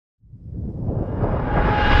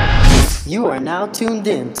You are now tuned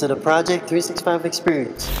in to the Project 365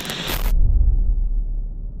 experience.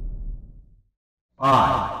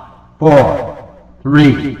 5, 4,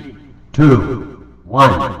 3, 2,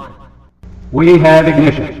 1. We have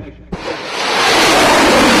ignition.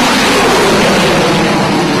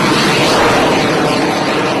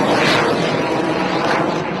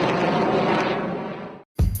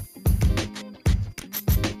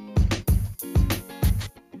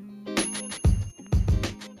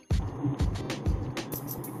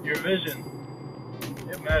 Your vision,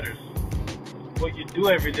 it matters. What you do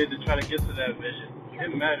every day to try to get to that vision,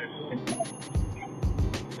 it matters.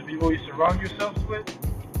 The people you surround yourselves with,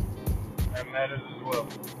 that matters as well.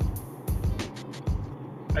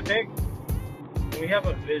 I think when we have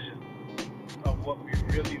a vision of what we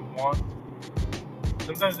really want,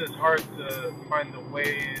 sometimes it's hard to find the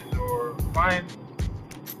ways or find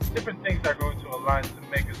different things that are going to align to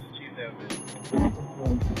make us achieve that vision.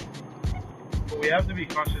 But we have to be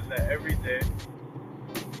conscious that every day,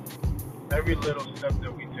 every little step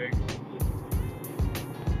that we take,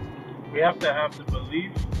 we have to have the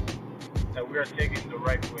belief that we are taking the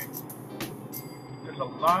right way. There's a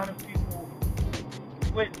lot of people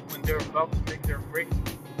quit when they're about to make their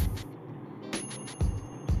breakthrough.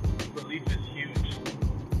 Belief is huge.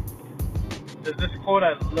 There's this quote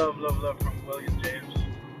I love from William James.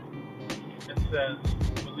 It says,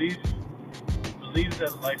 believe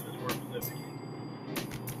that life is worth living.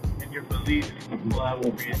 And your belief will have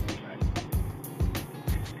a creative impact.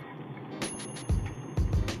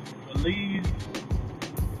 Believe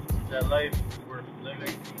that life is worth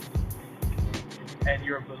living, and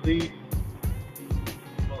your belief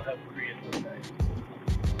will have creative impact.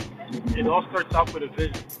 It all starts off with a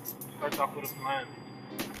vision. It starts off with a plan.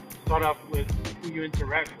 Start off with who you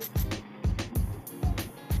interact with.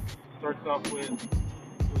 Starts off with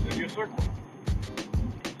who's in your circle.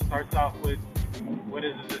 Starts off with what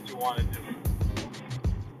is it that you want to do.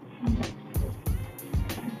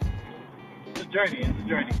 It's a journey.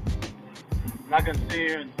 I'm not going to sit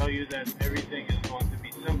here and tell you that everything is going to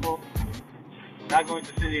be simple. I'm not going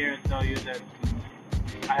to sit here and tell you that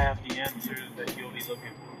I have the answers that you'll be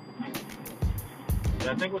looking for. But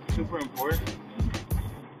I think what's super important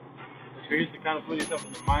is for you to kind of put yourself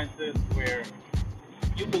in the mindset where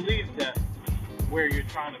you believe that where you're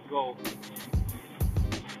trying to go,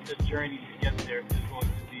 the journey to get there is going to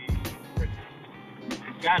be worth it.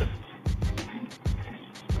 You gotta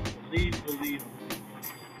believe.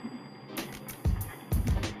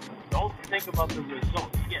 Don't think about the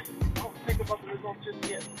results yet. Don't think about the results just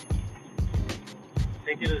yet.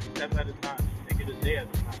 Take it a step at a time. Take it a day at a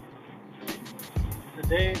time.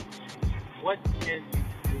 Today, what can you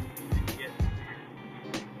do to get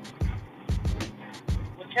there?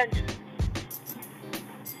 What can you do?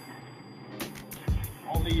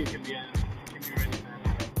 Only you can be an